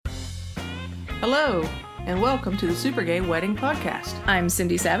Hello, and welcome to the Super Gay Wedding Podcast. I'm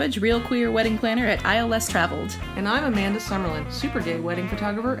Cindy Savage, real queer wedding planner at Isle Less Traveled. And I'm Amanda Summerlin, super gay wedding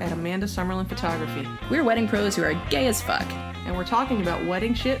photographer at Amanda Summerlin Photography. We're wedding pros who are gay as fuck. And we're talking about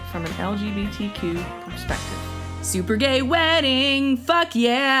wedding shit from an LGBTQ perspective. Super gay wedding, fuck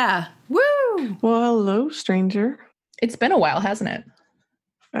yeah! Woo! Well, hello, stranger. It's been a while, hasn't it?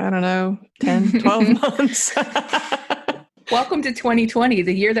 I don't know, 10, 12 months. Welcome to 2020,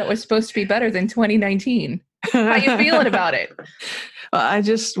 the year that was supposed to be better than 2019. How you feeling about it? Well, I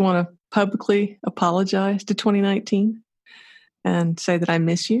just want to publicly apologize to 2019 and say that I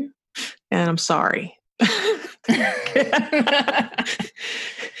miss you and I'm sorry. It's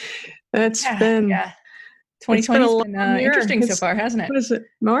been 2020's been interesting so far, hasn't it? What is it?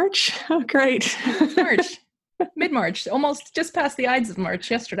 March? Oh, great. March. Mid-March. Almost just past the Ides of March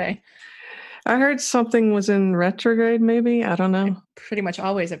yesterday. I heard something was in retrograde, maybe. I don't know. Pretty much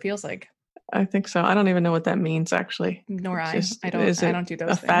always, it feels like. I think so. I don't even know what that means, actually. Nor I. Just, I don't do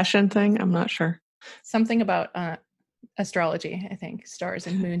those a things. Fashion thing? I'm not sure. Something about astrology, I think. Stars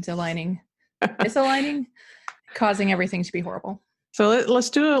and moons aligning. Misaligning. Causing everything to be horrible. So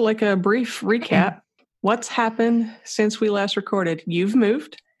let's do a brief recap. What's happened since we last recorded? You've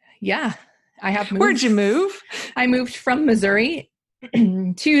moved. Yeah, I have moved. Where'd you move? I moved from Missouri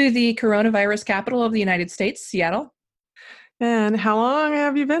to the coronavirus capital of the United States, Seattle. And how long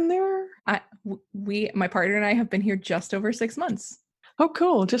have you been there? My partner and I have been here just over 6 months. Oh,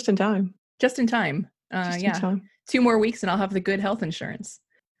 cool. Just in time. Just in time. In time. 2 more weeks and I'll have the good health insurance.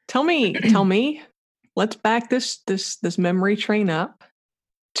 Tell me, let's back this memory train up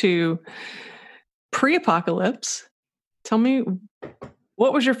to pre-apocalypse. Tell me,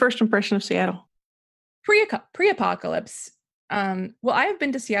 what was your first impression of Seattle? Pre-apocalypse. Well, I have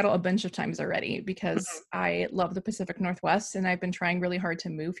been to Seattle a bunch of times already because I love the Pacific Northwest and I've been trying really hard to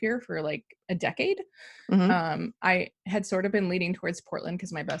move here for like a decade. Mm-hmm. I had sort of been leaning towards Portland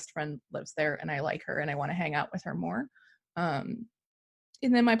because my best friend lives there and I like her and I want to hang out with her more. And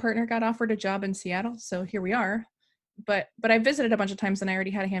then my partner got offered a job in Seattle, so here we are. But I visited a bunch of times and I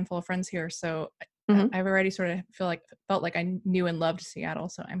already had a handful of friends here, so I've already sort of felt like I knew and loved Seattle,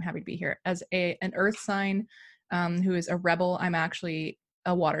 so I'm happy to be here. As an earth sign who is a rebel, I'm actually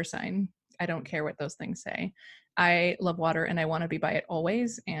a water sign. I don't care what those things say. I love water and I want to be by it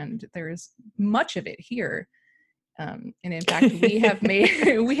always, and there's much of it here. And in fact, we have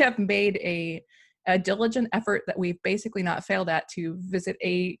made a diligent effort that we've basically not failed at to visit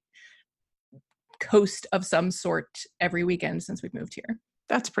a coast of some sort every weekend since we've moved here.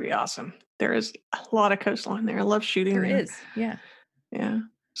 That's pretty awesome. There is a lot of coastline there. I love shooting there. There is, yeah. Yeah.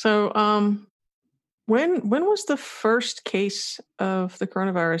 So, when was the first case of the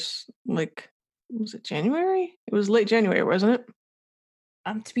coronavirus? Like, was it January? It was late January, wasn't it?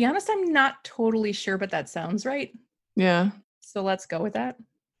 To be honest, I'm not totally sure, but that sounds right. Yeah. So let's go with that.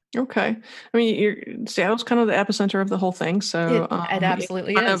 Okay. I mean, Seattle's kind of the epicenter of the whole thing, so it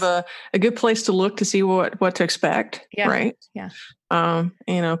absolutely kind is. of a good place to look to see what to expect. Yeah. Right. Yeah.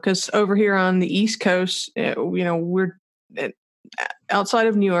 Because over here on the East Coast, we're outside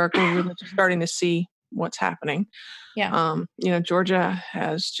of New York, we're really just starting to see what's happening. Yeah. Georgia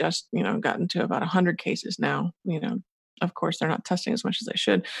has just gotten to about 100 cases now. Of course, they're not testing as much as they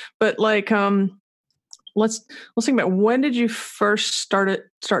should, but let's think about, when did you first start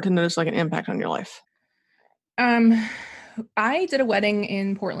to notice like an impact on your life? I did a wedding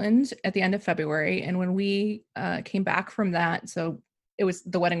in Portland at the end of February, and when we came back from that, so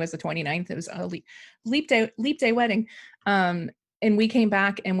the wedding was the 29th. It was a leap day wedding, and we came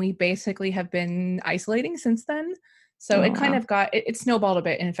back and we basically have been isolating since then. So it kind of it snowballed a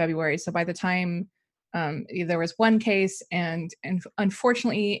bit in February. So by the time there was one case, and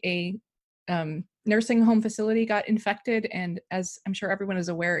unfortunately a nursing home facility got infected, and as I'm sure everyone is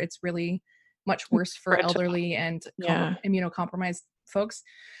aware, it's really much worse for elderly and immunocompromised folks.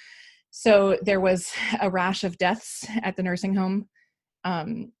 So there was a rash of deaths at the nursing home,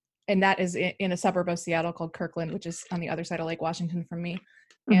 and that is in a suburb of Seattle called Kirkland, which is on the other side of Lake Washington from me.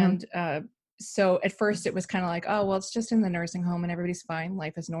 And so at first it was kind of like, oh well, it's just in the nursing home and everybody's fine,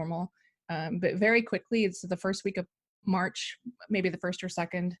 life is normal. But very quickly, it's the first week of March, maybe the first or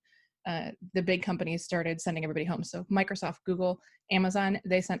second, the big companies started sending everybody home. So Microsoft, Google, Amazon,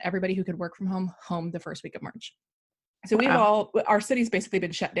 they sent everybody who could work from home the first week of March. So our city's basically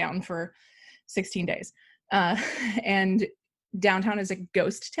been shut down for 16 days. And downtown is a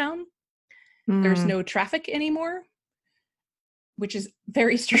ghost town. There's no traffic anymore, which is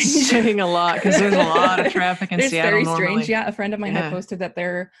very strange. Saying a lot, because there's a lot of traffic in Seattle very normally. Strange. Yeah, a friend of mine had posted that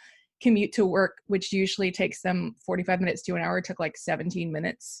their commute to work, which usually takes them 45 minutes to an hour, took like 17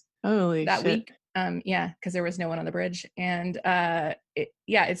 minutes. Holy that shit. week. Yeah, because there was no one on the bridge. And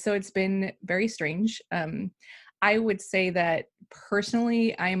so it's been very strange. I would say that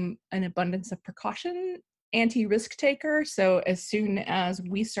personally, I'm an abundance of precaution anti-risk taker. So as soon as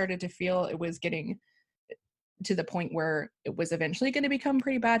we started to feel it was getting to the point where it was eventually going to become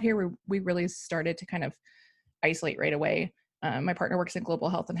pretty bad here, we really started to kind of isolate right away. My partner works in global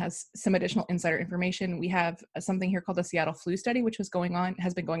health and has some additional insider information. We have something here called the Seattle Flu Study, which has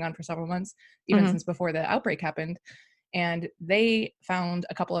been going on for several months, even since before the outbreak happened. And they found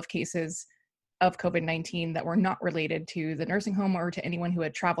a couple of cases of COVID-19 that were not related to the nursing home or to anyone who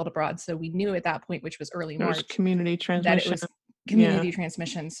had traveled abroad. So we knew at that point, which was early There was March, community that it transmission. was community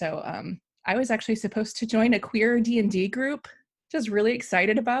transmission. So I was actually supposed to join a queer D&D group, just really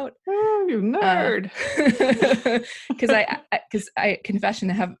excited about. Oh, you nerd. Because I confession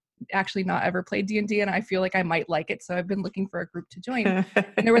have actually not ever played D&D, and I feel like I might like it. So I've been looking for a group to join.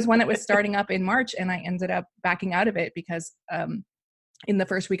 And there was one that was starting up in March, and I ended up backing out of it because in the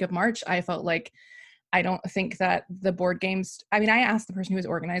first week of March, I felt like I don't think that the board games, I mean, I asked the person who was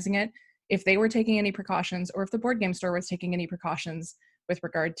organizing it if they were taking any precautions or if the board game store was taking any precautions with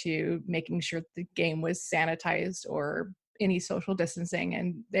regard to making sure the game was sanitized or any social distancing.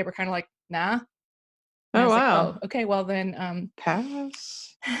 And they were kind of like, nah. And I was wow. like, oh, okay, well then,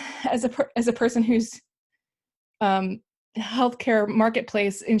 Pass. as a person who's healthcare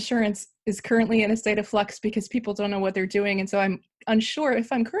marketplace insurance is currently in a state of flux because people don't know what they're doing. And so I'm unsure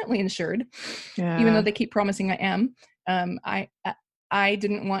if I'm currently insured, even though they keep promising I am. I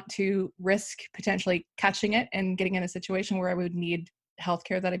didn't want to risk potentially catching it and getting in a situation where I would need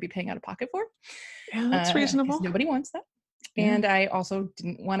healthcare that I'd be paying out of pocket for. Yeah, that's reasonable. Because nobody wants that. Yeah. And I also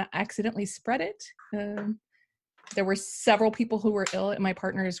didn't want to accidentally spread it. There were several people who were ill at my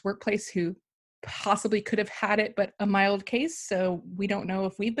partner's workplace who possibly could have had it, but a mild case. So we don't know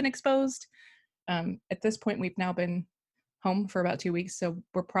if we've been exposed. At this point, we've now been home for about 2 weeks. So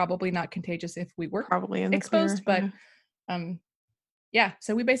we're probably not contagious if we were probably in the exposed, clear, but yeah.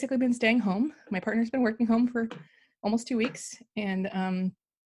 So we've basically been staying home. My partner's been working home for almost 2 weeks, and kind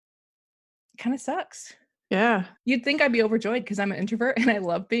of sucks. Yeah. You'd think I'd be overjoyed because I'm an introvert and I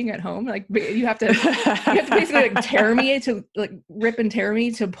love being at home. Like you have to basically like tear me to like rip and tear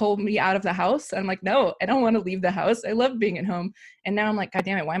me to pull me out of the house. I'm like, no, I don't want to leave the house. I love being at home. And now I'm like, God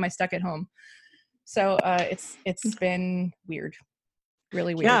damn it, why am I stuck at home? So it's been weird,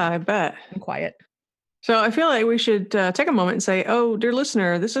 really weird. Yeah, I bet. And quiet. So I feel like we should take a moment and say, oh, dear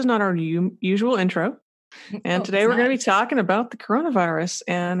listener, this is not our usual intro. And today we're going to be talking about the coronavirus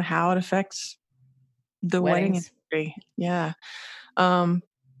and how it affects the wedding industry. Yeah.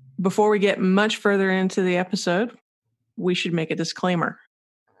 Before we get much further into the episode, we should make a disclaimer.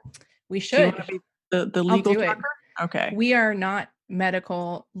 We should. Do you want to be the legal talker? Okay. We are not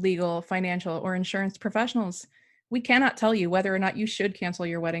medical, legal, financial, or insurance professionals. We cannot tell you whether or not you should cancel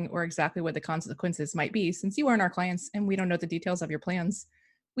your wedding or exactly what the consequences might be, since you aren't our clients and we don't know the details of your plans.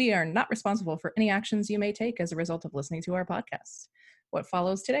 We are not responsible for any actions you may take as a result of listening to our podcast. What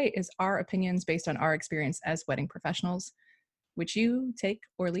follows today is our opinions based on our experience as wedding professionals, which you take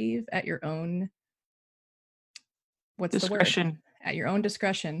or leave at your own discretion. The word? At your own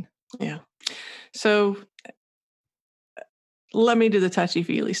discretion. Yeah. So let me do the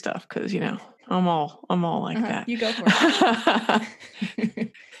touchy-feely stuff because, you know, I'm all like that. You go for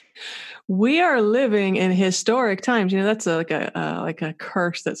it. We are living in historic times. You know, that's like a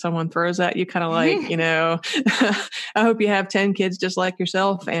curse that someone throws at you, kind of like, you know, I hope you have 10 kids just like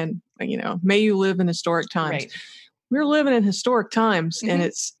yourself, and you know, may you live in historic times. Right. We're living in historic times, and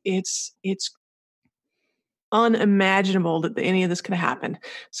it's unimaginable that any of this could happen.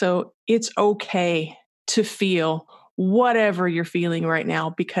 So it's okay to feel whatever you're feeling right now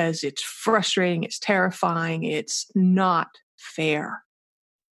because it's frustrating, it's terrifying, it's not fair.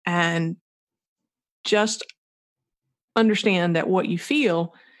 And just understand that what you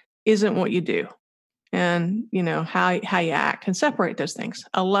feel isn't what you do. And, you know, how you act, and separate those things.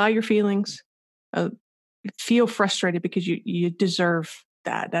 Allow your feelings, feel frustrated because you deserve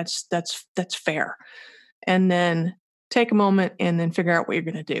that. That's fair. And then take a moment and then figure out what you're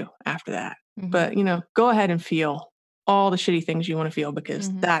going to do after that. But, you know, go ahead and feel all the shitty things you want to feel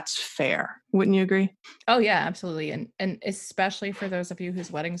because that's fair. Wouldn't you agree? Oh yeah, absolutely. And especially for those of you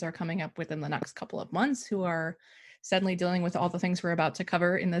whose weddings are coming up within the next couple of months, who are suddenly dealing with all the things we're about to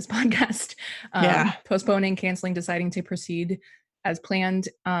cover in this podcast, postponing, canceling, deciding to proceed as planned.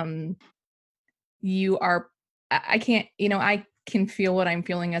 I can feel what I'm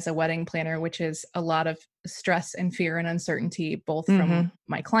feeling as a wedding planner, which is a lot of stress and fear and uncertainty, both from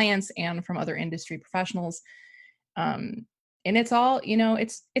my clients and from other industry professionals. it's all,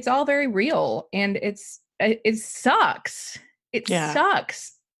 it's all very real, and it sucks. It Yeah.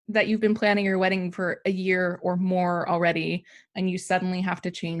 sucks that you've been planning your wedding for a year or more already, and you suddenly have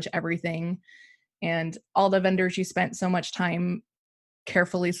to change everything. And all the vendors you spent so much time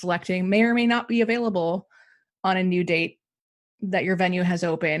carefully selecting may or may not be available on a new date that your venue has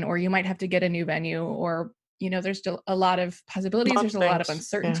open, or you might have to get a new venue, or, there's still a lot of possibilities. There's a lot of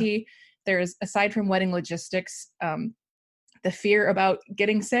uncertainty. There's, aside from wedding logistics, the fear about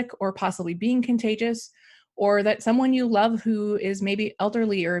getting sick or possibly being contagious, or that someone you love who is maybe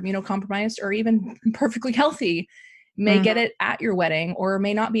elderly or immunocompromised or even perfectly healthy may get it at your wedding, or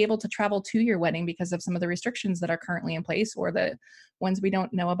may not be able to travel to your wedding because of some of the restrictions that are currently in place, or the ones we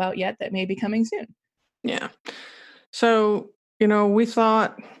don't know about yet that may be coming soon. Yeah. So, we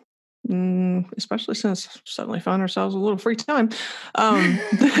thought, especially since suddenly found ourselves a little free time, that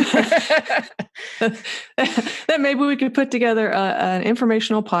maybe we could put together an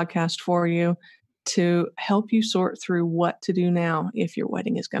informational podcast for you to help you sort through what to do now if your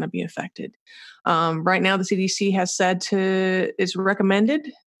wedding is going to be affected. Right now, the CDC has said it's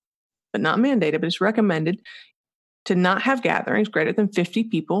recommended, but not mandated, but it's recommended to not have gatherings greater than 50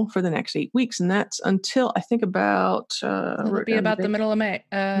 people for the next 8 weeks. And that's until, I think, about... it'll be about the middle of May.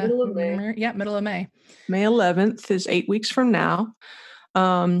 Middle of May. Yeah, middle of May. May 11th is 8 weeks from now.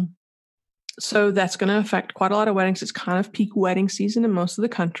 So that's going to affect quite a lot of weddings. It's kind of peak wedding season in most of the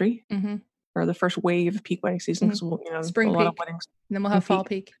country, or the first wave of peak wedding season. Because spring a peak. lot of weddings. And then we'll have fall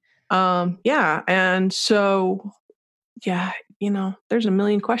peak. Yeah. And so, there's a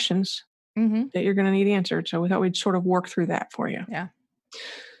million questions that you're going to need answered. So we thought we'd sort of work through that for you. Yeah.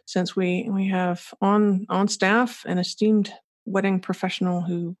 Since we have on staff an esteemed wedding professional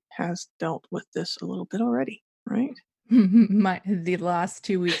who has dealt with this a little bit already, right? The last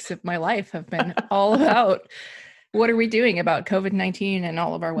 2 weeks of my life have been all about what are we doing about COVID-19 and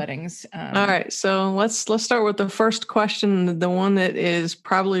all of our weddings. All right, so let's start with the first question, the one that is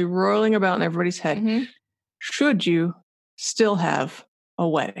probably roiling about in everybody's head. Should you still have a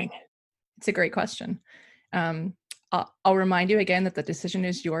wedding? It's a great question. I'll remind you again that the decision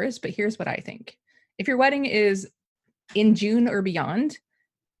is yours, but here's what I think. If your wedding is in June or beyond,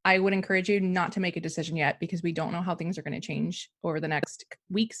 I would encourage you not to make a decision yet, because we don't know how things are going to change over the next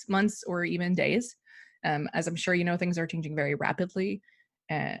weeks, months, or even days. As I'm sure you know, things are changing very rapidly.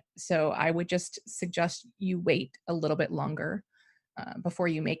 So I would just suggest you wait a little bit longer before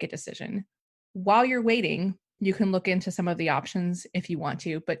you make a decision. While you're waiting, you can look into some of the options if you want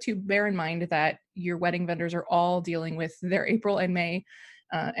to, but to bear in mind that your wedding vendors are all dealing with their April and May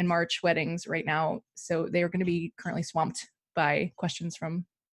and March weddings right now. So they are going to be currently swamped by questions from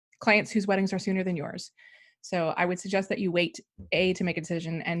clients whose weddings are sooner than yours. So I would suggest that you wait, A, to make a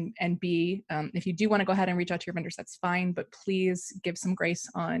decision, and B, if you do want to go ahead and reach out to your vendors, that's fine, but please give some grace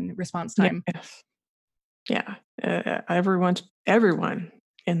on response time. Yeah. Everyone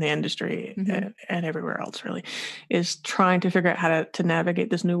in the industry and everywhere else really is trying to figure out how to navigate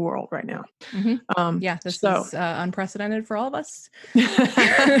this new world right now. This is unprecedented for all of us.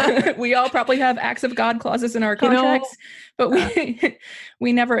 We all probably have acts of God clauses in our contracts, but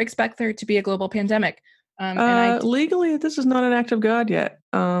we never expect there to be a global pandemic. Legally, this is not an act of God yet.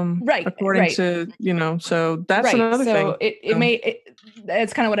 Right. According to, so that's another thing.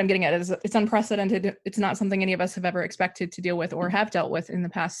 It's kind of what I'm getting at is it's unprecedented. It's not something any of us have ever expected to deal with or have dealt with in the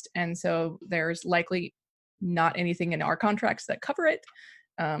past. And so there's likely not anything in our contracts that cover it.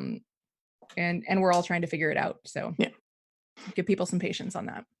 And we're all trying to figure it out. So give people some patience on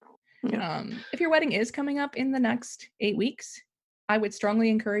that. Yeah. If your wedding is coming up in the next 8 weeks, I would strongly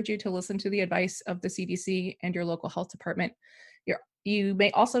encourage you to listen to the advice of the CDC and your local health department. You may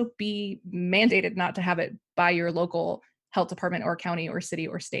also be mandated not to have it by your local health department or county or city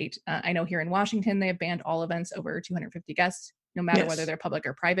or state. I know here in Washington, they have banned all events over 250 guests, no matter whether they're public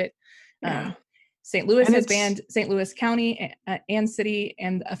or private. St. Louis has banned, St. Louis County and city,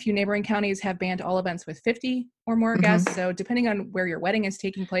 and a few neighboring counties have banned all events with 50 or more guests. So depending on where your wedding is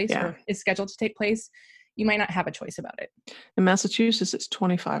taking place or is scheduled to take place, you might not have a choice about it. In Massachusetts, it's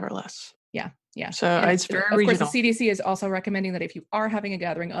 25 or less. Yeah. So it's very regional. Of course, the CDC is also recommending that if you are having a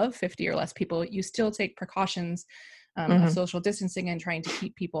gathering of 50 or less people, you still take precautions of social distancing and trying to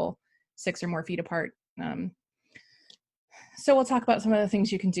keep people 6 or more feet apart. So we'll talk about some of the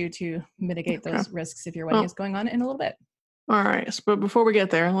things you can do to mitigate those risks if your wedding is going on in a little bit. All right. But before we get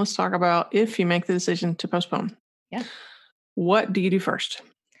there, let's talk about if you make the decision to postpone. Yeah. What do you do first?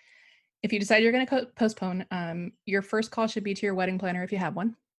 If you decide you're going to postpone, your first call should be to your wedding planner if you have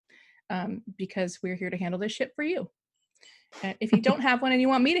one, because we're here to handle this shit for you. If you don't have one and you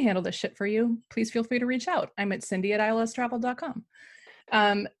want me to handle this shit for you, please feel free to reach out. I'm at cindy@ilstravel.com.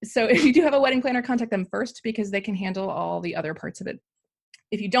 So if you do have a wedding planner, contact them first because they can handle all the other parts of it.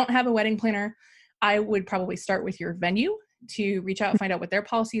 If you don't have a wedding planner, I would probably start with your venue to reach out and find out what their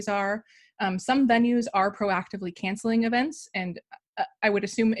policies are. Some venues are proactively canceling events, and I would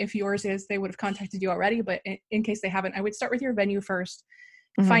assume if yours is, they would have contacted you already, but in case they haven't, I would start with your venue first,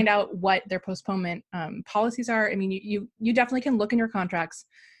 find out what their postponement policies are. I mean, you definitely can look in your contracts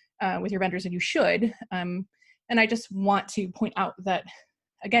with your vendors, and you should. And I just want to point out that,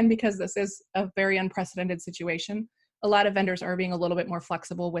 again, because this is a very unprecedented situation, a lot of vendors are being a little bit more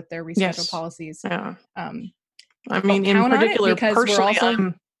flexible with their reschedule policies. Yeah. I mean, in count on it particular, because we're personally,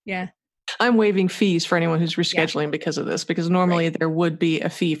 also, I'm waiving fees for anyone who's rescheduling because of this, because normally there would be a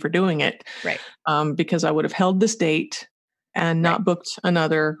fee for doing it. Right. Because I would have held this date and not booked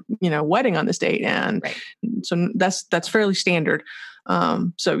another, wedding on this date. And so that's fairly standard.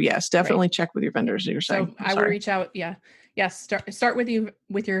 So yes, definitely check with your vendors. You're saying. So I would reach out. Yeah. Yes. Start with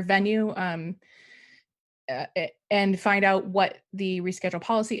your venue, and find out what the reschedule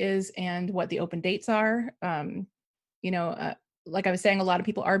policy is and what the open dates are. Like I was saying, a lot of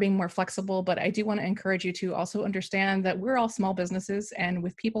people are being more flexible, but I do want to encourage you to also understand that we're all small businesses, and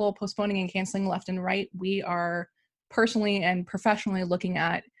with people postponing and canceling left and right, we are personally and professionally looking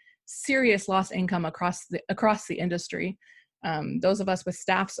at serious lost income across the industry. Those of us with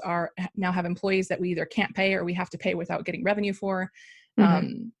staffs now have employees that we either can't pay or we have to pay without getting revenue for.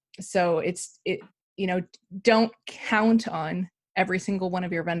 So don't count on every single one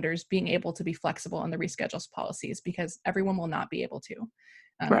of your vendors being able to be flexible on the reschedules policies, because everyone will not be able to.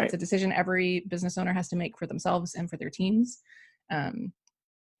 It's a decision every business owner has to make for themselves and for their teams.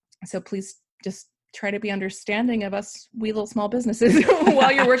 So please just try to be understanding of us, we little small businesses,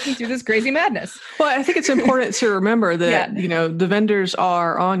 while you're working through this crazy madness. Well, I think it's important to remember that, the vendors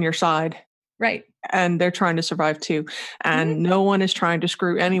are on your side. Right. And they're trying to survive too. And no one is trying to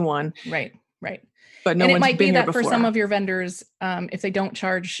screw anyone. Right. But it might be that for some of your vendors, if they don't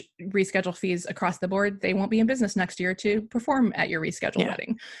charge reschedule fees across the board, they won't be in business next year to perform at your rescheduled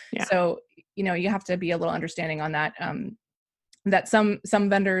wedding. Yeah. So, you have to be a little understanding on that. That some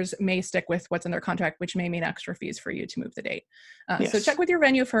vendors may stick with what's in their contract, which may mean extra fees for you to move the date. So check with your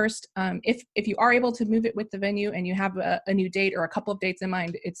venue first. If you are able to move it with the venue and you have a new date or a couple of dates in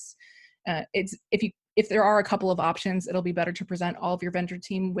mind, if there are a couple of options, it'll be better to present all of your vendor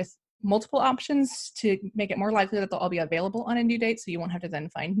team with multiple options to make it more likely that they'll all be available on a new date, so you won't have to then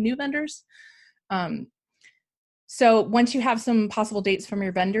find new vendors. So once you have some possible dates from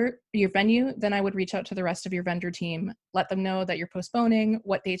your venue, then I would reach out to the rest of your vendor team, let them know that you're postponing,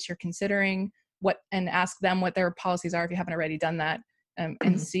 what dates you're considering, and ask them what their policies are if you haven't already done that,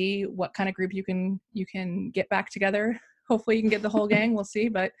 and see what kind of group you can get back together. Hopefully you can get the whole gang, we'll see,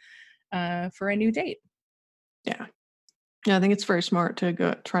 but for a new date. Yeah, I think it's very smart to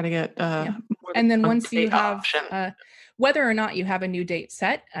try to get and then once you have whether or not you have a new date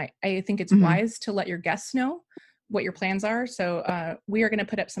set, I think it's wise to let your guests know what your plans are. So we are going to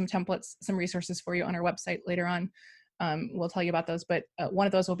put up some templates, some resources for you on our website later on. We'll tell you about those, but one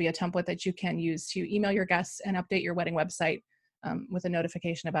of those will be a template that you can use to email your guests and update your wedding website with a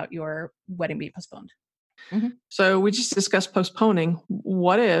notification about your wedding being postponed. So we just discussed postponing.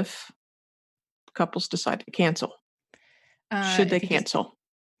 What if couples decide to cancel? Should they cancel?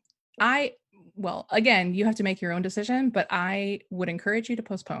 Well, again, you have to make your own decision, but I would encourage you to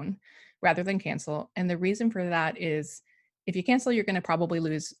postpone rather than cancel. And the reason for that is if you cancel, you're going to probably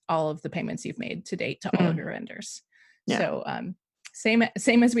lose all of the payments you've made to date to all of your vendors. Yeah. So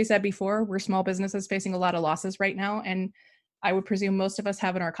same as we said before, we're small businesses facing a lot of losses right now. And I would presume most of us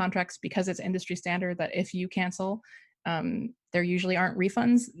have in our contracts, because it's industry standard, that if you cancel, there usually aren't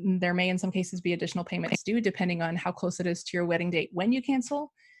refunds. There may in some cases be additional payments due depending on how close it is to your wedding date when you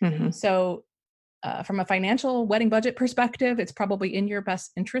cancel. So from a financial wedding budget perspective, it's probably in your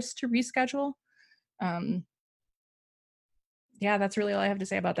best interest to reschedule. That's really all I have to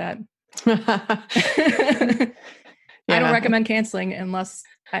say about that. I don't recommend canceling unless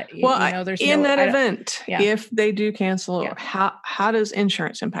there's in that event. If they do cancel, how does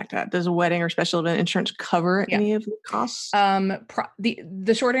insurance impact that? Does a wedding or special event insurance cover any of the costs?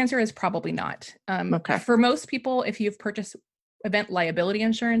 The short answer is probably not. For most people, if you've purchased event liability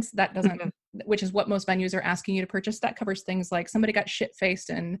insurance, that doesn't, which is what most venues are asking you to purchase, that covers things like somebody got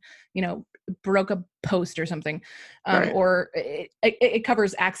shit-faced and broke a post or something, or it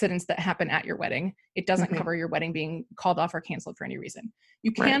covers accidents that happen at your wedding. It doesn't cover your wedding being called off or canceled for any reason.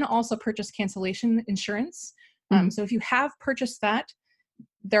 You can also purchase cancellation insurance. So if you have purchased that,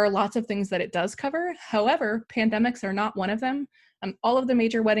 there are lots of things that it does cover. However, pandemics are not one of them. All of the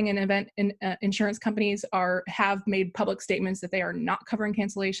major wedding and event insurance companies have made public statements that they are not covering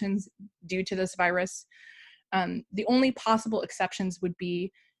cancellations due to this virus. The only possible exceptions would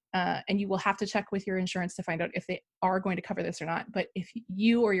be, and you will have to check with your insurance to find out if they are going to cover this or not, but if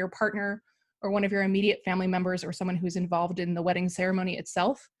you or your partner or one of your immediate family members or someone who's involved in the wedding ceremony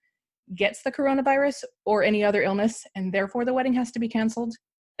itself gets the coronavirus or any other illness, and therefore the wedding has to be canceled,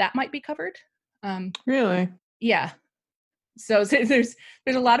 that might be covered. Really? Yeah. So there's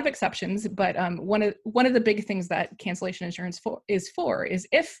a lot of exceptions, but one of the big things that cancellation insurance is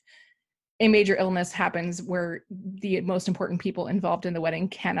if a major illness happens where the most important people involved in the wedding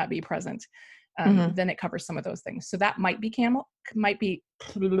cannot be present, then it covers some of those things. So that might be covered.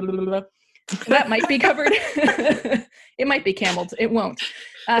 It might be cameled. It won't.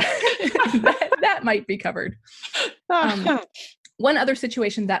 That might be covered. One other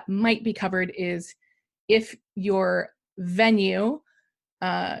situation that might be covered is if your venue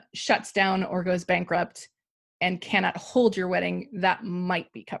shuts down or goes bankrupt and cannot hold your wedding, that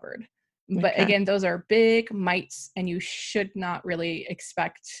might be covered. But again, those are big mights, and you should not really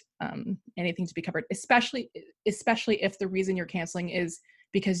expect anything to be covered, especially if the reason you're canceling is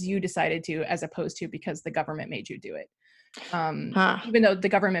because you decided to, as opposed to because the government made you do it. Even though the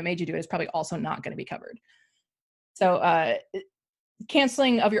government made you do it, is probably also not going to be covered. So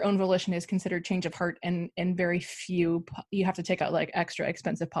canceling of your own volition is considered change of heart, and very few, you have to take out like extra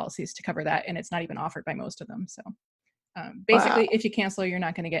expensive policies to cover that, and it's not even offered by most of them. So basically, if you cancel, you're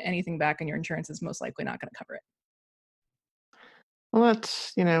not going to get anything back, and your insurance is most likely not going to cover it. Well,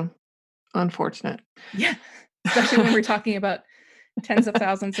 that's, unfortunate. Yeah, especially when we're talking about tens of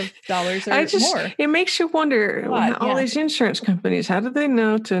thousands of dollars or more. It makes you wonder, all these insurance companies, how did they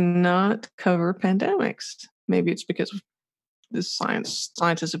know to not cover pandemics? Maybe it's because the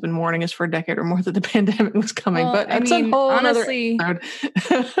scientists have been warning us for a decade or more that the pandemic was coming. Well, but that's a whole honestly, other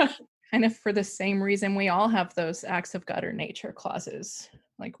episode. Kind of for the same reason we all have those acts of God or nature clauses.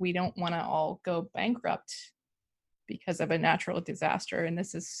 Like, we don't want to all go bankrupt because of a natural disaster, and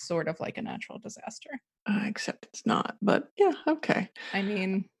this is sort of like a natural disaster. Except it's not, but yeah, okay. I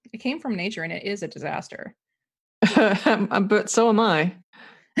mean, it came from nature, and it is a disaster. But so am I.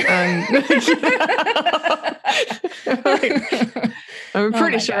 I'm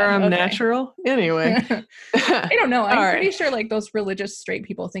pretty sure I'm natural. Anyway. I don't know. I'm pretty sure like those religious straight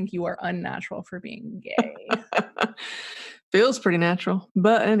people think you are unnatural for being gay. Feels pretty natural.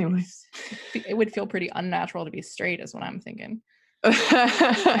 But anyway. It would feel pretty unnatural to be straight is what I'm thinking.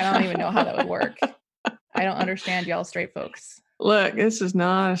 I don't even know how that would work. I don't understand y'all straight folks. Look, this is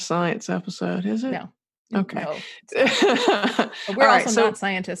not a science episode, is it? No. Okay. No, we're also not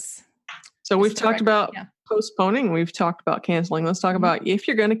scientists. So we've talked about postponing. We've talked about canceling. Let's talk about if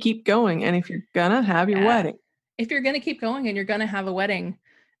you're going to keep going and if you're going to have your wedding. If you're going to keep going and you're going to have a wedding,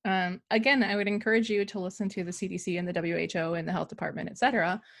 again, I would encourage you to listen to the CDC and the WHO and the health department,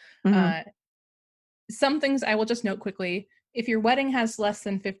 etc. Some things I will just note quickly. If your wedding has less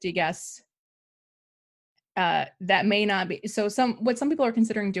than 50 guests, that may not be what some people are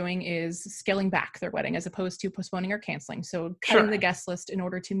considering doing is scaling back their wedding as opposed to postponing or canceling. So cutting the guest list in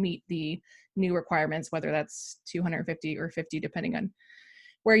order to meet the new requirements, whether that's 250 or 50, depending on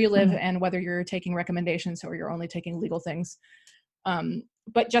where you live and whether you're taking recommendations or you're only taking legal things.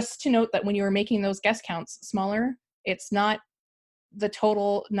 But just to note that when you are making those guest counts smaller, it's not the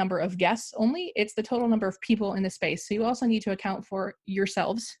total number of guests only, it's the total number of people in the space. So you also need to account for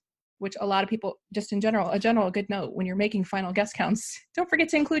yourselves, which a lot of people, just in general, a good note, when you're making final guest counts, don't forget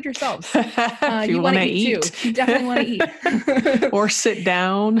to include yourselves. You want to eat too. You definitely want to eat. Or sit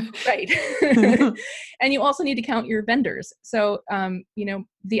down. Right. And you also need to count your vendors. So,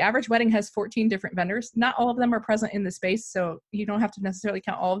 the average wedding has 14 different vendors. Not all of them are present in the space, so you don't have to necessarily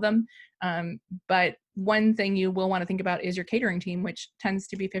count all of them. But one thing you will want to think about is your catering team, which tends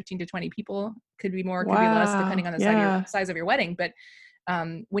to be 15 to 20 people. Could be more, could be less, depending on the size of your wedding. But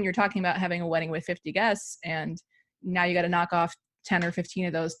when you're talking about having a wedding with 50 guests and now you got to knock off 10 or 15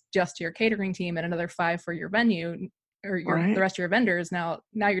 of those just to your catering team and another 5 for your venue or the rest of your vendors, now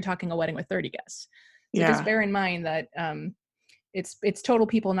you're talking a wedding with 30 guests. So just bear in mind that it's total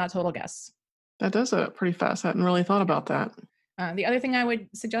people, not total guests. That does it pretty fast. I hadn't really thought about that. The other thing I would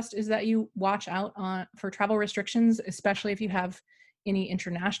suggest is that you watch out for travel restrictions, especially if you have any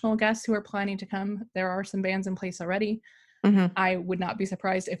international guests who are planning to come. There are some bans in place already. I would not be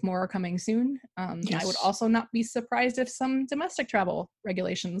surprised if more are coming soon. I would also not be surprised if some domestic travel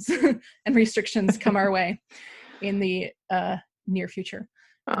regulations and restrictions come our way in the near future.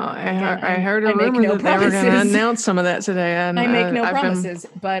 I heard a I make rumor no that they were going to promises. announce some of that today, and I make no I've promises,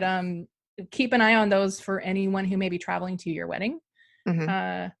 but keep an eye on those for anyone who may be traveling to your wedding.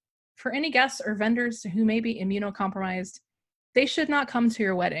 For any guests or vendors who may be immunocompromised, they should not come to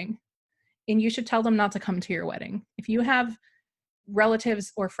your wedding, and you should tell them not to come to your wedding. If you have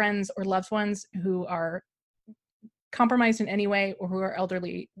relatives or friends or loved ones who are compromised in any way or who are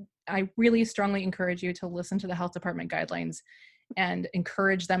elderly, I really strongly encourage you to listen to the health department guidelines and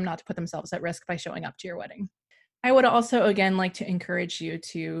encourage them not to put themselves at risk by showing up to your wedding. I would also, again, like to encourage you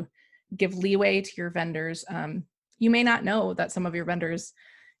to give leeway to your vendors. You may not know that some of your vendors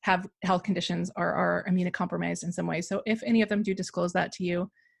have health conditions or are immunocompromised in some way. So if any of them do disclose that to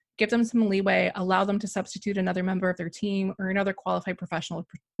you, give them some leeway, allow them to substitute another member of their team or another qualified professional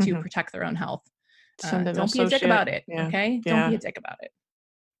to protect their own health. Don't be a dick about it, okay? Don't be a dick about it.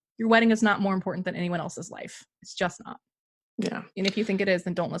 Your wedding is not more important than anyone else's life. It's just not. Yeah. And if you think it is,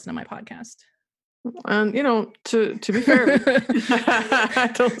 then don't listen to my podcast. And to be fair, to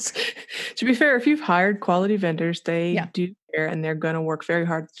be fair, if you've hired quality vendors, they do care and they're going to work very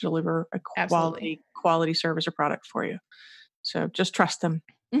hard to deliver a quality service or product for you. So just trust them.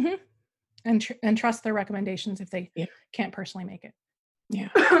 And trust their recommendations if they can't personally make it. Yeah.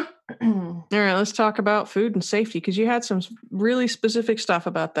 All right, let's talk about food and safety, because you had some really specific stuff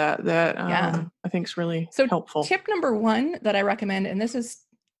about that I think is really helpful. Tip number 1 that I recommend, and this is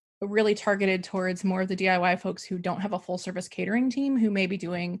really targeted towards more of the DIY folks who don't have a full service catering team, who may be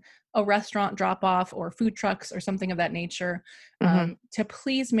doing a restaurant drop off or food trucks or something of that nature, to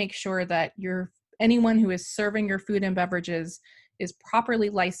please make sure that anyone who is serving your food and beverages is properly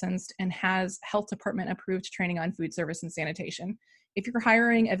licensed and has health department approved training on food service and sanitation. If you're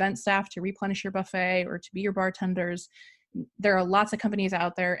hiring event staff to replenish your buffet or to be your bartenders, there are lots of companies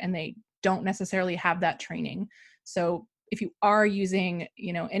out there and they don't necessarily have that training. So if you are using,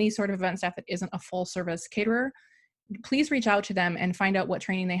 any sort of event staff that isn't a full service caterer, please reach out to them and find out what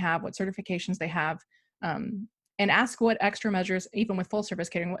training they have, what certifications they have, and ask what extra measures, even with full service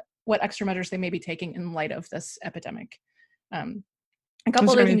catering, what extra measures they may be taking in light of this epidemic. A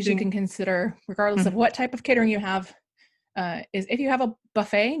couple other things you can consider, regardless of what type of catering you have, is if you have a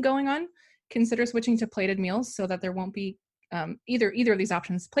buffet going on, consider switching to plated meals so that there won't be either of these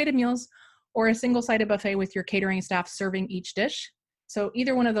options, plated meals or a single-sided buffet with your catering staff serving each dish. So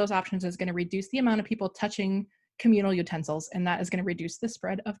either one of those options is going to reduce the amount of people touching communal utensils, and that is going to reduce the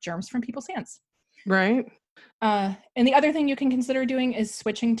spread of germs from people's hands. Right. And the other thing you can consider doing is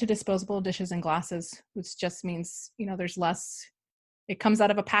switching to disposable dishes and glasses, which just means, there's less. It comes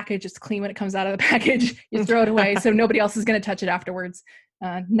out of a package, it's clean when it comes out of the package, you throw it away, so nobody else is going to touch it afterwards.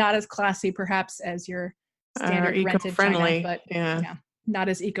 Not as classy, perhaps, as your standard rented china, but not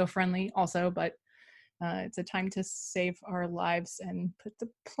as eco-friendly also, but it's a time to save our lives and put the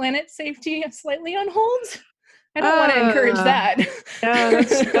planet safety slightly on hold. I don't want to encourage that. Yeah,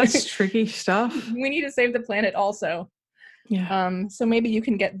 that's tricky stuff. We need to save the planet also. Yeah. So maybe you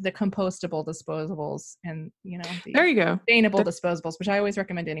can get the compostable disposables and, there you go. Sustainable disposables, which I always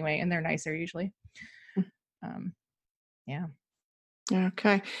recommend anyway, and they're nicer usually. Yeah.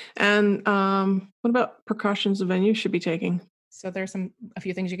 Okay. And what about precautions the venue should be taking? So there's a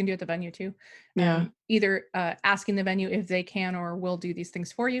few things you can do at the venue too. Yeah. Either asking the venue if they can or will do these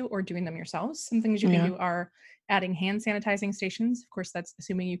things for you, or doing them yourselves. Some things you can do are adding hand sanitizing stations. Of course, that's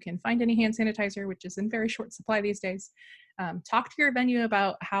assuming you can find any hand sanitizer, which is in very short supply these days. Talk to your venue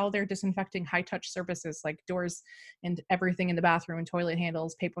about how they're disinfecting high touch surfaces like doors and everything in the bathroom, and toilet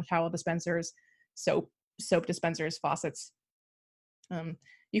handles, paper towel dispensers, soap dispensers, faucets.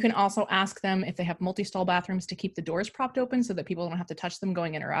 You can also ask them if they have multi-stall bathrooms to keep the doors propped open so that people don't have to touch them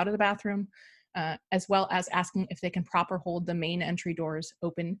going in or out of the bathroom, as well as asking if they can proper hold the main entry doors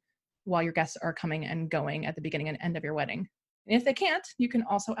open while your guests are coming and going at the beginning and end of your wedding. And if they can't, you can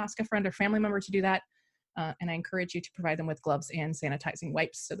also ask a friend or family member to do that. And I encourage you to provide them with gloves and sanitizing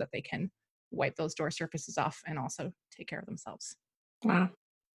wipes so that they can wipe those door surfaces off and also take care of themselves. Wow.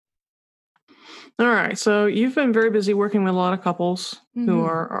 All right. So you've been very busy working with a lot of couples who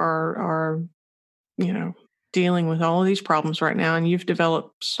are dealing with all of these problems right now, and you've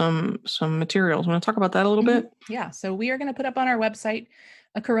developed some materials. Want to talk about that a little bit? Yeah. So we are going to put up on our website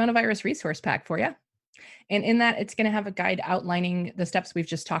a coronavirus resource pack for you. And in that, it's going to have a guide outlining the steps we've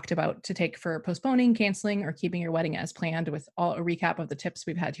just talked about to take for postponing, canceling, or keeping your wedding as planned, with a recap of the tips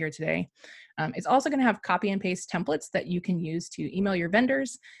we've had here today. It's also going to have copy and paste templates that you can use to email your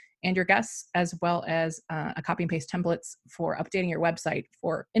vendors and your guests, as well as a copy and paste templates for updating your website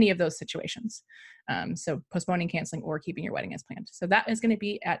for any of those situations. So postponing, canceling, or keeping your wedding as planned. So that is going to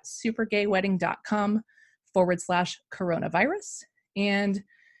be at supergaywedding.com/coronavirus. And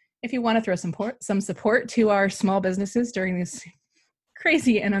if you want to throw some support to our small businesses during this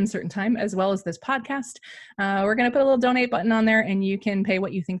crazy and uncertain time, as well as this podcast, we're going to put a little donate button on there, and you can pay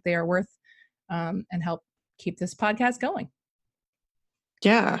what you think they are worth, and help keep this podcast going.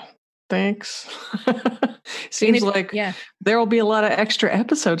 Yeah. Thanks. Seems like there will be a lot of extra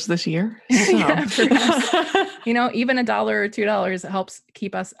episodes this year. So. Yeah, perhaps. Even $1 or $2 helps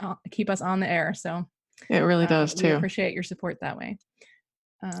keep us on the air. So it really does too. We appreciate your support that way.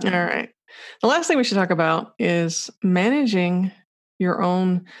 All right. The last thing we should talk about is managing your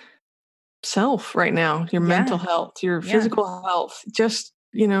own self right now, your mental health, your physical health, just,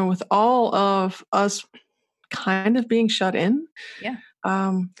 with all of us kind of being shut in. Yeah.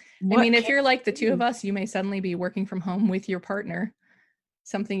 If you're like the two of us, you may suddenly be working from home with your partner,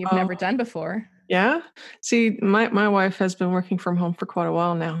 something you've never done before. Yeah. See, my wife has been working from home for quite a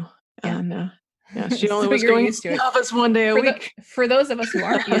while now. Yeah. And she only was going to the office one day a week. For those of us who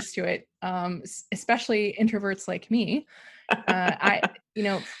aren't used to it, especially introverts like me,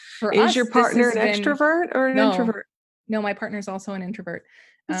 for us, is your partner an extrovert or an introvert? No, my partner's also an introvert.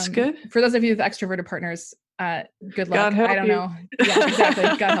 That's good. For those of you with extroverted partners, good luck. God help I don't you. know. Yeah,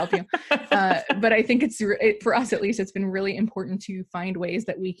 exactly. God help you. But I think for us, at least, it's been really important to find ways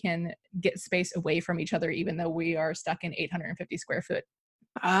that we can get space away from each other, even though we are stuck in 850 square foot.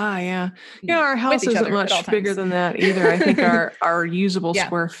 Yeah. Our house isn't much bigger than that either. I think our usable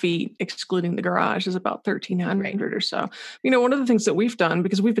square feet, excluding the garage, is about 1,300 or so. One of the things that we've done,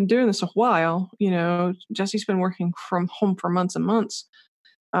 because we've been doing this a while, Jesse's been working from home for months and months,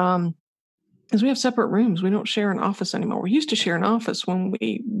 is we have separate rooms. We don't share an office anymore. We used to share an office when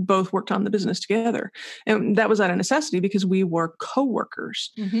we both worked on the business together. And that was out of necessity because we were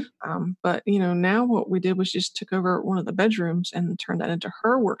co-workers. Mm-hmm. But, now what we did was just took over one of the bedrooms and turned that into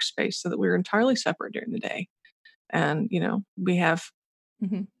her workspace so that we were entirely separate during the day. And, we have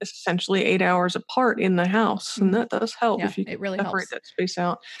essentially 8 hours apart in the house. And that does help if you can really separate helps. that space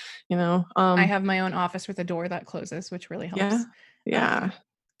out, I have my own office with a door that closes, which really helps. Yeah.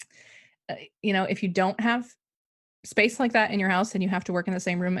 If you don't have space like that in your house and you have to work in the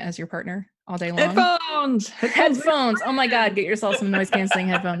same room as your partner all day long. Headphones. Oh my God, get yourself some noise canceling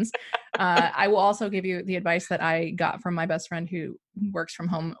headphones. I will also give you the advice that I got from my best friend who works from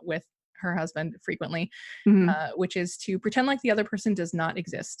home with her husband frequently, which is to pretend like the other person does not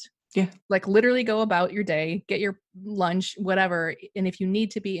exist. Yeah. Like literally go about your day, get your lunch, whatever. And if you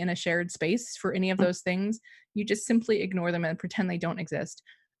need to be in a shared space for any of those things, you just simply ignore them and pretend they don't exist.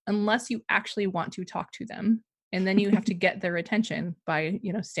 Unless you actually want to talk to them. And then you have to get their attention by,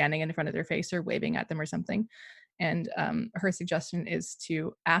 standing in front of their face or waving at them or something. And her suggestion is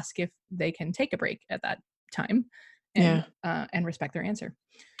to ask if they can take a break at that time and respect their answer.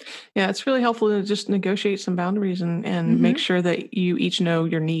 Yeah, it's really helpful to just negotiate some boundaries and make sure that you each know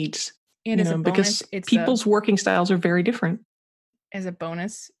your needs. And as a bonus, because people's working styles are very different. As a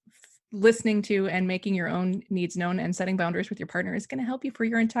bonus, listening to and making your own needs known and setting boundaries with your partner is going to help you for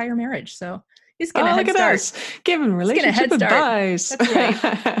your entire marriage. So he's going to head start. Us. Giving relationship advice. That's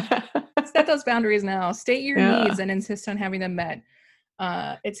right. Set those boundaries now. State your needs and insist on having them met.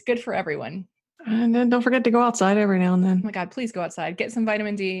 It's good for everyone. And then don't forget to go outside every now and then. Oh my God, please go outside. Get some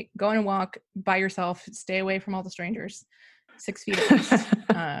vitamin D. Go on a walk by yourself. Stay away from all the strangers. 6 feet at least.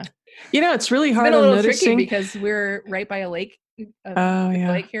 It's really hard. It's been a little tricky because we're right by a lake.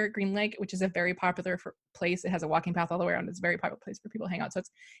 Lake here at Green Lake, which is a very popular place. It has a walking path all the way around. It's a very popular place for people to hang out. So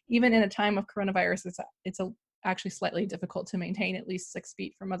it's even in a time of coronavirus, it's actually slightly difficult to maintain at least 6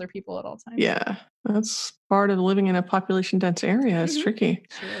 feet from other people at all times. Yeah, that's part of living in a population dense area. It's tricky.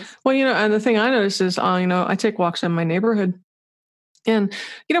 Sure is. Well, and the thing I notice is, I take walks in my neighborhood. And,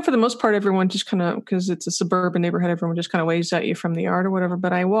 for the most part, everyone just kind of, because it's a suburban neighborhood, everyone just kind of waves at you from the yard or whatever.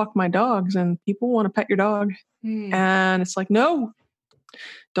 But I walk my dogs and people want to pet your dog. And it's like, no,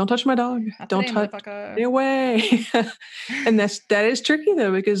 don't touch my dog. Don't touch. Stay away. And that is tricky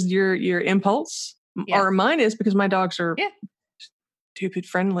though, because your impulse or mine is, because my dogs are stupid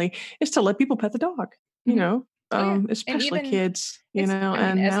friendly, is to let people pet the dog, especially kids, and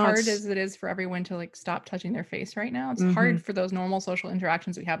as hard as it is for everyone to stop touching their face right now, it's hard for those normal social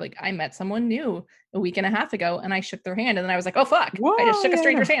interactions we have. I met someone new a week and a half ago and I shook their hand and then I was like, oh fuck, I just shook a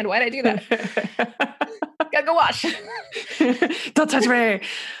stranger's hand. Why'd I do that? Gotta go wash. Don't touch me.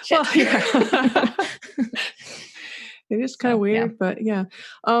 Well, it is kind of weird, but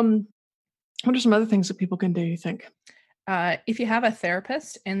what are some other things that people can do, you think? If you have a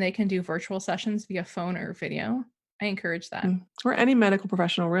therapist and they can do virtual sessions via phone or video, I encourage that. Or any medical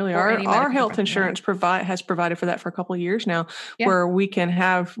professional, really. Or any Our medical health professional, insurance has provided for that for a couple of years now, Yeah. where we can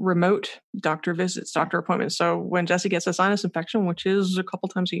have remote doctor visits, doctor appointments. So when Jessie gets a sinus infection, which is a couple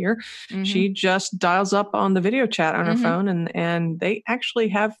times a year, Mhm. she just dials up on the video chat on her Mhm. phone, and they actually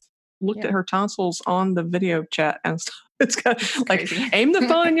have looked Yeah. at her tonsils on the video chat and stuff. It's got It's like crazy. aim the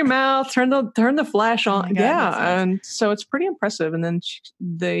phone in your mouth, turn the flash Oh on. my God, that's nuts. And so it's pretty impressive. And then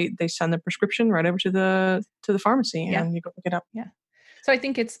they send the prescription right over to the pharmacy, Yeah. and you go pick it up. Yeah. So I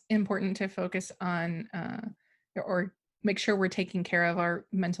think it's important to focus on or make sure we're taking care of our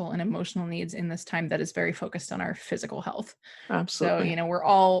mental and emotional needs in this time that is very focused on our physical health. Absolutely. So, we're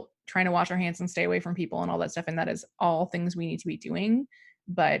all trying to wash our hands and stay away from people and all that stuff. And that is all things we need to be doing.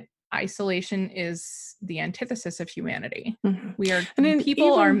 But isolation is the antithesis of humanity. Mhm. We are, And then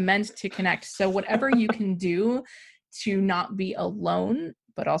people are even- meant to connect. So whatever you can do to not be alone,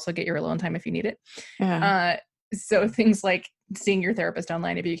 but also get your alone time if you need it. Yeah. So things like seeing your therapist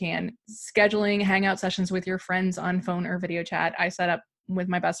online if you can, scheduling hangout sessions with your friends on phone or video chat. I set up with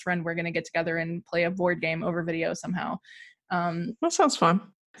my best friend, we're going to get together and play a board game over video somehow. That sounds fun.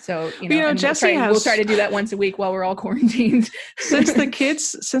 So, and Jessie we'll try to do that once a week while we're all quarantined. since the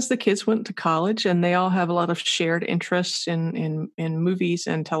kids went to college and they all have a lot of shared interests in movies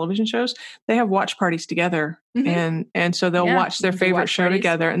and television shows, they have watch parties together. Mhm. And so they'll Yeah, watch their do favorite watch show parties.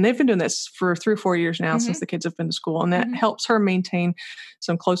 together. And they've been doing this for 3 or 4 years now Mhm. since the kids have been to school. And that Mhm. helps her maintain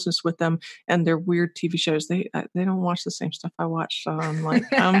some closeness with them. And their weird TV shows, they don't watch the same stuff I watch. So I'm like,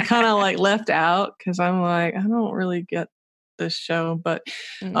 I'm kind of like left out because I'm like, I don't really get this show. But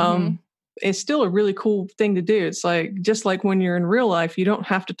Mhm. it's still a really cool thing to do. It's like, just like when you're in real life, you don't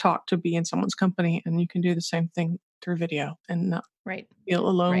have to talk to be in someone's company, and you can do the same thing through video and not Right. feel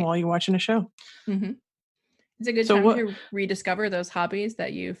alone Right. while you're watching a show. Mhm. It's a good So time what- to rediscover those hobbies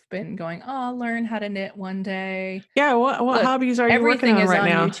that you've been going, oh, I'll learn how to knit one day. Yeah. What Look, hobbies are you working Everything on is right on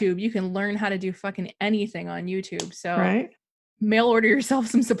now? YouTube. You can learn how to do fucking anything on YouTube. So Right. mail order yourself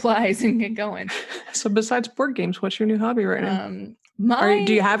some supplies and get going. So besides board games, what's your new hobby right now? My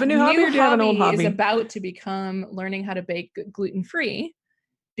do you have a new hobby or do you have an old hobby? is about to become learning how to bake gluten-free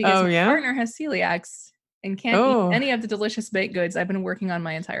because Oh, my yeah? partner has celiacs and can't Oh. eat any of the delicious baked goods I've been working on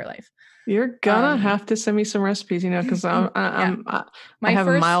my entire life. You're gonna have to send me some recipes, because I have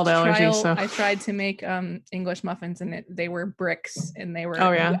a mild allergy. So I tried to make English muffins and they were bricks and they were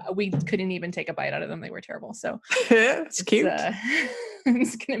Oh, yeah? we couldn't even take a bite out of them. They were terrible. So it's cute.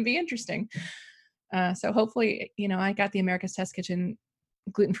 it's gonna be interesting. So hopefully, I got the America's Test Kitchen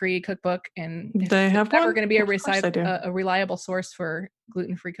gluten-free cookbook, and if They have there's ever one? going to be Of course they do. a reliable source for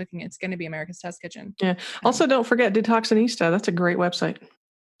gluten-free cooking, it's going to be America's Test Kitchen. Yeah. Also, don't forget Detoxinista. That's a great website.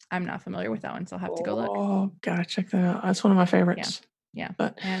 I'm not familiar with that one, so I'll have to go look. Oh, gotta check that out. That's one of my favorites. Yeah.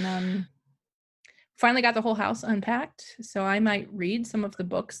 But And finally got the whole house unpacked, so I might read some of the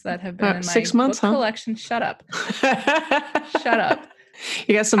books that have been in my 6 months, book huh? collection. Shut up. Shut up.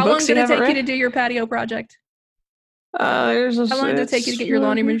 You got some How long books did you it haven't take you read? to do your patio project? How How long did it take you to get your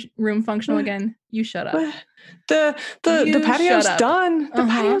laundry room functional again? You shut up. The You patio's shut up. done. The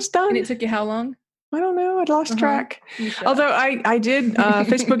patio's done. And it took you how long? I don't know. I lost track. You shut Although up. I did,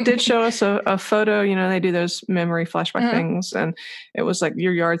 Facebook did show us a photo. They do those memory flashback things, and it was like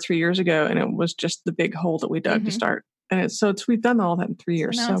your yard 3 years ago, and it was just the big hole that we dug to start. And we've done all that in 3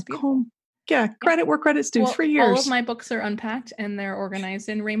 years. now So it's beautiful. yeah, credit where credit's due. Well, 3 years. all of my books are unpacked and they're organized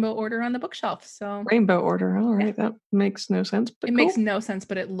in rainbow order on the bookshelf. So Rainbow order. All right, that makes no sense. But it makes no sense,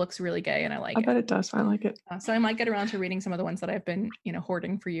 but it looks really gay, and I like I it. bet it does. I like it. So I might get around to reading some of the ones that I've been,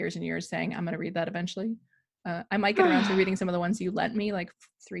 hoarding for years and years, saying I'm going to read that eventually. I might get around to reading some of the ones you lent me like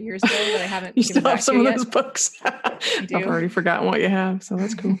 3 years ago that I haven't. You given still have back some to of yet. those books. do. I've already forgotten what you have, so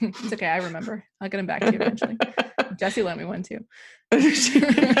that's cool. It's okay. I remember. I'll get them back to you eventually. Jessie lent me one too.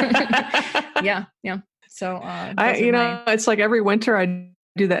 Yeah. So it's like every winter I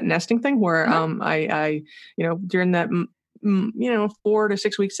do that nesting thing where I during that 4 to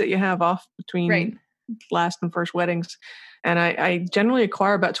 6 weeks that you have off between last and first weddings, and I generally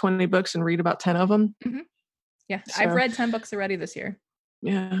acquire about 20 books and read about 10 of them. Mm-hmm. Yeah, so, I've read 10 books already this year.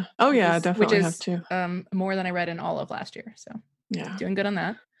 Yeah. Oh yeah, I definitely have too. More than I read in all of last year. So yeah, doing good on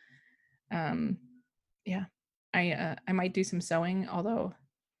that. Yeah, I might do some sewing, although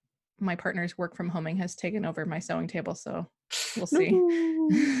my partner's work from homing has taken over my sewing table, so we'll see.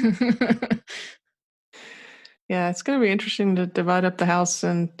 Yeah, it's going to be interesting to divide up the house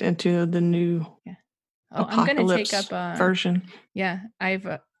into the new I'm going to take up version. Yeah, I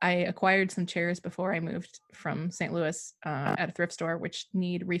acquired some chairs before I moved from St. Louis at a thrift store, which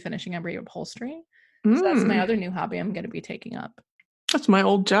need refinishing and reupholstery. So that's my other new hobby I'm going to be taking up. That's my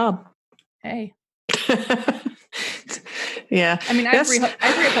old job. Hey. Yeah. I mean, I've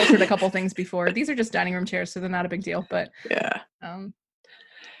reupholstered a couple things before. These are just dining room chairs, so they're not a big deal. But yeah.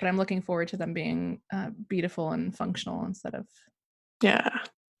 But I'm looking forward to them being beautiful and functional instead of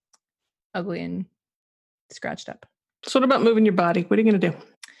ugly and scratched up. So what about moving your body? What are you going to do?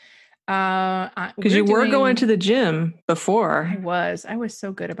 Because you were going to the gym before. I was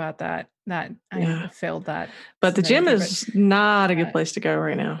so good about that. I failed that. But the gym is not a good place to go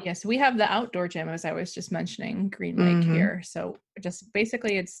right now. Yes, we have the outdoor gym, as I was just mentioning, Green Lake here. So just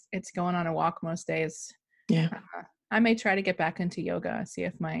basically, it's going on a walk most days. Yeah. I may try to get back into yoga, see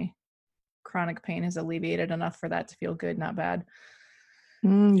if my chronic pain has alleviated enough for that to feel good, not bad.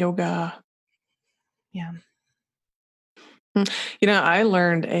 Yoga. Yeah. You know, I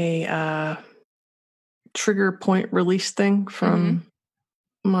learned a trigger point release thing from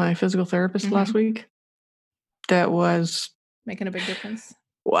my physical therapist last week. That was making a big difference.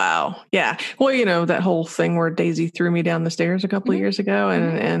 Wow. Yeah. Well, you know, that whole thing where Daisy threw me down the stairs a couple of years ago,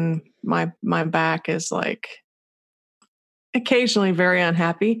 and my back is like occasionally very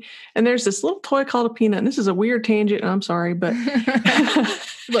unhappy. And there's this little toy called a peanut. And this is a weird tangent, and I'm sorry, but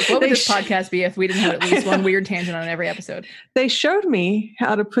look, what would this podcast be if we didn't have at least one weird tangent on every episode? They showed me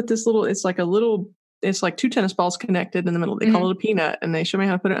how to put this little, it's like two tennis balls connected in the middle. They call it a peanut, and they showed me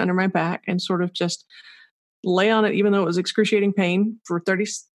how to put it under my back and sort of just lay on it, even though it was excruciating pain for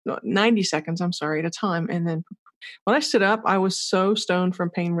 90 seconds, at a time. And then when I stood up, I was so stoned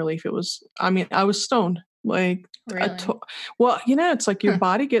from pain relief. I was stoned. Like, really? Well, you know, it's like your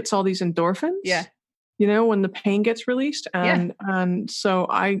body gets all these endorphins. Yeah. You know, when the pain gets released. And so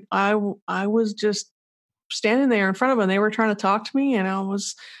I was just standing there in front of them. They were trying to talk to me, and I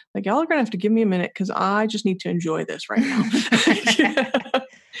was like, y'all are going to have to give me a minute because I just need to enjoy this right now.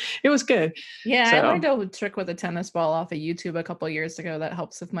 It was good. Yeah, so. I learned a trick with a tennis ball off of YouTube a couple of years ago that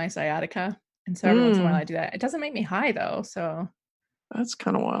helps with my sciatica. And so every once in a while I do that. It doesn't make me high though, so that's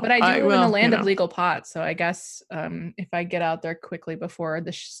kind of wild. But I do live in the land of legal pot, so I guess if I get out there quickly before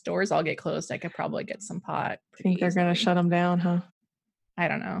the stores all get closed, I could probably get some pot. Think they're going to shut them down, huh? I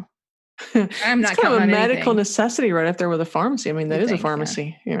don't know. I'm not it's kind of a medical anything. necessity right up there with a pharmacy. I mean, that is a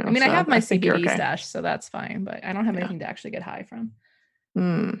pharmacy. Yeah. You know, I mean, I have my CBD stash, so that's fine, but I don't have anything to actually get high from.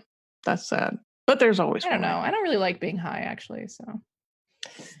 That's sad. But there's always I don't know. I don't really like being high, actually, so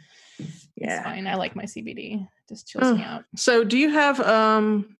yeah, it's fine. I like my CBD. It just chills me out. So do you have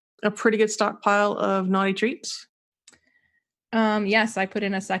a pretty good stockpile of naughty treats? Yes, I put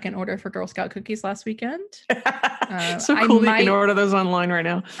in a second order for Girl Scout cookies last weekend. So cool that you can order those online right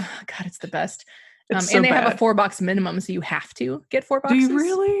now. Oh, God, it's the best. And they have a 4-box minimum, so you have to get 4 boxes. Do you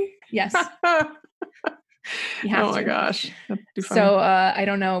really? Yes. You have my gosh. So I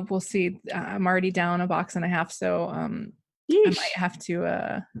don't know. We'll see. I'm already down a box and a half, so I might have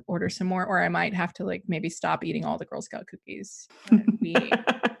to order some more, or I might have to maybe stop eating all the Girl Scout cookies.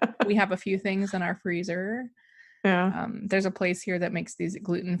 We have a few things in our freezer. Yeah. There's a place here that makes these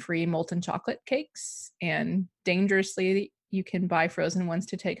gluten-free molten chocolate cakes, and dangerously you can buy frozen ones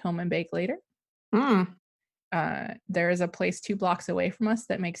to take home and bake later. There is a place 2 blocks away from us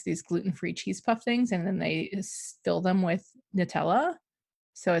that makes these gluten-free cheese puff things, and then they fill them with Nutella.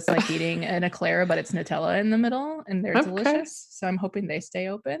 So it's like eating an eclair, but it's Nutella in the middle, and they're delicious. So I'm hoping they stay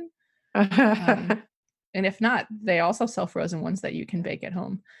open. And if not, they also sell frozen ones that you can bake at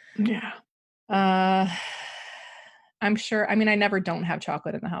home. Yeah. I'm sure. I mean, I never don't have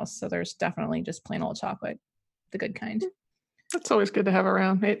chocolate in the house, so there's definitely just plain old chocolate, the good kind. That's always good to have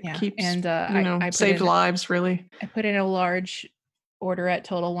around. It keeps, and I saves lives, really. I put in a large order at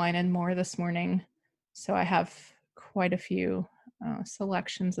Total Wine & More this morning, so I have quite a few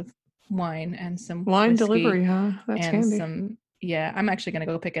selections of wine and some wine delivery, huh? That's and handy. I'm actually going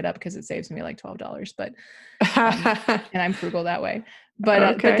to go pick it up because it saves me like $12, but and I'm frugal that way.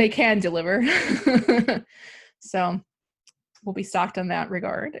 But but they can deliver, so we'll be stocked on that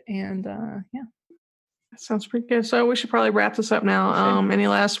regard, and That sounds pretty good. So we should probably wrap this up now. Any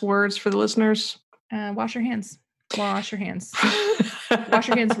last words for the listeners? Wash your hands. Wash your hands. Wash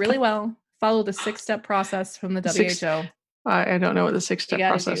your hands really well. Follow the 6-step process from the WHO. I don't know what the 6-step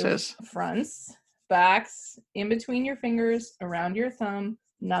process is. Fronts, backs, in between your fingers, around your thumb,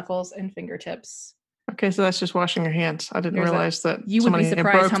 knuckles, and fingertips. Okay, so that's just washing your hands. I didn't realize that. You would be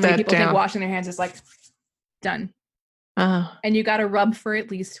surprised how many people think washing their hands is like done. And you got to rub for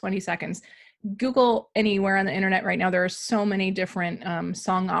at least 20 seconds. Google anywhere on the internet right now. There are so many different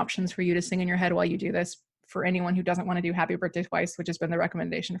song options for you to sing in your head while you do this, for anyone who doesn't want to do Happy Birthday Twice, which has been the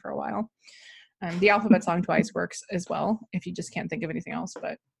recommendation for a while. The alphabet song Twice works as well if you just can't think of anything else.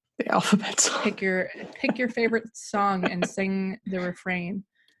 But the alphabet song. Pick your favorite song and sing the refrain.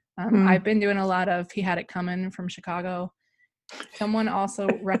 I've been doing a lot of He Had It Coming from Chicago, Someone also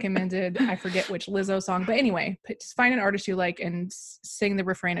recommended, I forget which Lizzo song, but anyway, just find an artist you like and sing the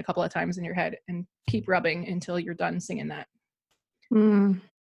refrain a couple of times in your head and keep rubbing until you're done singing that.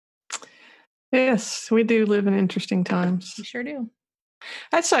 Yes, we do live in interesting times. We sure do.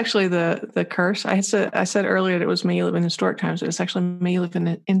 That's actually the curse. I said earlier that it was me living in historic times, but it's actually me living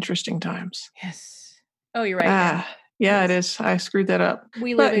in interesting times. Yes. Oh, you're right. Yeah, it is. I screwed that up.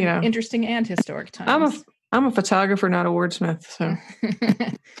 We live in interesting and historic times. I'm a photographer, not a wordsmith. So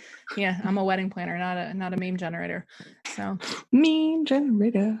yeah, I'm a wedding planner, not a meme generator. So meme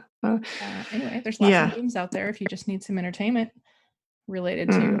generator. Anyway, there's lots of memes out there if you just need some entertainment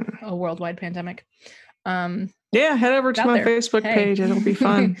related to a worldwide pandemic. Yeah, head over to my Facebook page. It'll be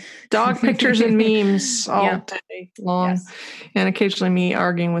fun. Dog pictures and memes all day long. Yes. And occasionally me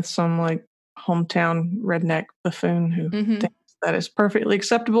arguing with some like hometown redneck buffoon who thinks that it's perfectly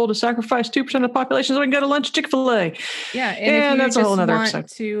acceptable to sacrifice 2% of the population so we can go to lunch at Chick-fil-A. Yeah, and if that's a whole other episode.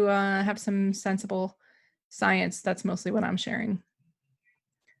 To have some sensible science, that's mostly what I'm sharing.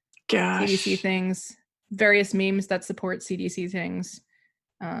 Gosh. CDC things, various memes that support CDC things.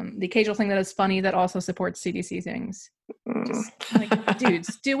 The occasional thing that is funny that also supports CDC things. Just like,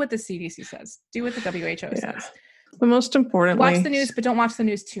 dudes, do what the CDC says. Do what the WHO says. But most importantly, watch the news, but don't watch the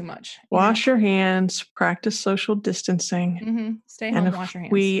news too much. Wash your hands, practice social distancing. Stay home, wash your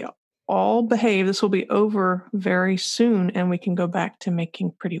hands. We all behave, this will be over very soon, and we can go back to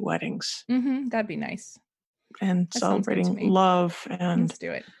making pretty weddings. That'd be nice. And that celebrating love. And let's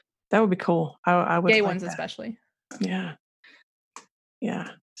do it. That would be cool. I would. Gay ones especially. Yeah. Yeah.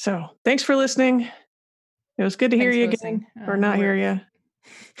 So thanks for listening. It was good to hear you again, or not hear you.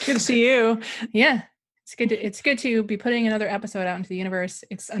 Good to see you. Yeah. It's good to be putting another episode out into the universe.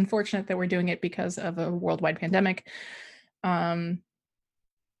 It's unfortunate that we're doing it because of a worldwide pandemic. But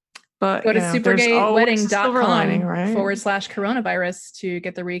go to supergaywedding.com/coronavirus to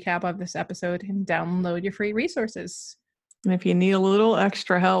get the recap of this episode and download your free resources. And if you need a little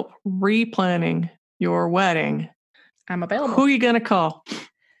extra help replanning your wedding, I'm available. Who are you going to call?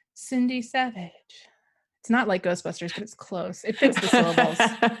 Cindy Savage. It's not like Ghostbusters, but it's close. It fits the syllables.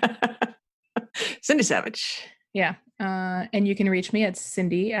 Cindy Savage. Yeah. And you can reach me at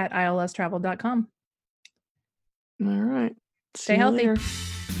cindy@ilstravel.com. All right. Stay healthy. Later.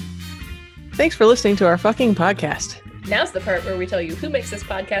 Thanks for listening to our fucking podcast. Now's the part where we tell you who makes this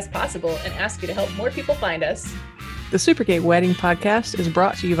podcast possible and ask you to help more people find us. The Super Gay Wedding Podcast is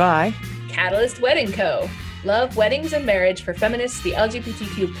brought to you by Catalyst Wedding Co. Love, weddings, and marriage for feminists, the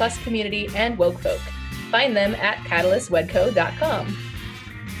LGBTQ plus community, and woke folk. Find them at catalystwedco.com.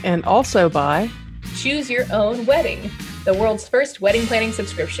 And also by Choose Your Own Wedding, the world's first wedding planning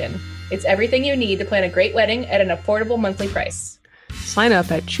subscription. It's everything you need to plan a great wedding at an affordable monthly price. Sign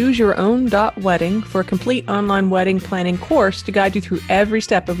up at chooseyourown.wedding for a complete online wedding planning course to guide you through every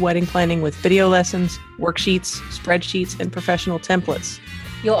step of wedding planning with video lessons, worksheets, spreadsheets, and professional templates.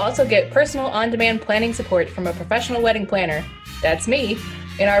 You'll also get personal on-demand planning support from a professional wedding planner, that's me,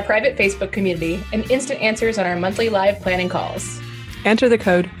 in our private Facebook community, and instant answers on our monthly live planning calls. Enter the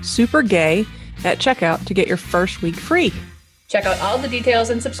code SUPERGAY at checkout to get your first week free. Check out all the details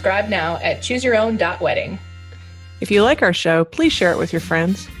and subscribe now at chooseyourown.wedding. If you like our show, please share it with your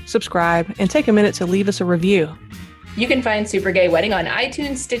friends, subscribe, and take a minute to leave us a review. You can find Super Gay Wedding on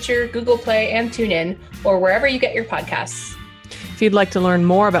iTunes, Stitcher, Google Play, and TuneIn, or wherever you get your podcasts. If you'd like to learn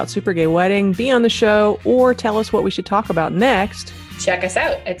more about Super Gay Wedding, be on the show, or tell us what we should talk about next, check us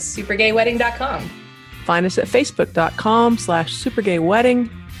out at supergaywedding.com. Find us at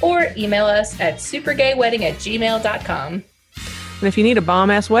facebook.com/supergaywedding. Or email us at supergaywedding@gmail.com. And if you need a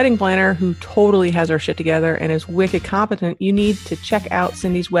bomb-ass wedding planner who totally has her shit together and is wicked competent, you need to check out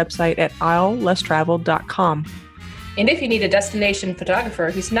Cindy's website at islesstravel.com. And if you need a destination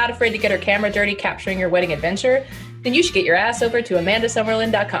photographer who's not afraid to get her camera dirty capturing your wedding adventure, then you should get your ass over to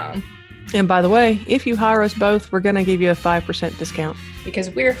amandasummerlin.com. And by the way, if you hire us both, we're going to give you a 5% discount.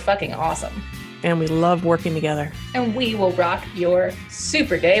 Because we're fucking awesome. And we love working together. And we will rock your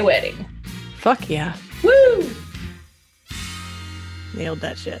super gay wedding. Fuck yeah. Woo! Nailed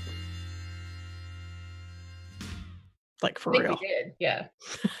that shit. Like for real. We did, yeah.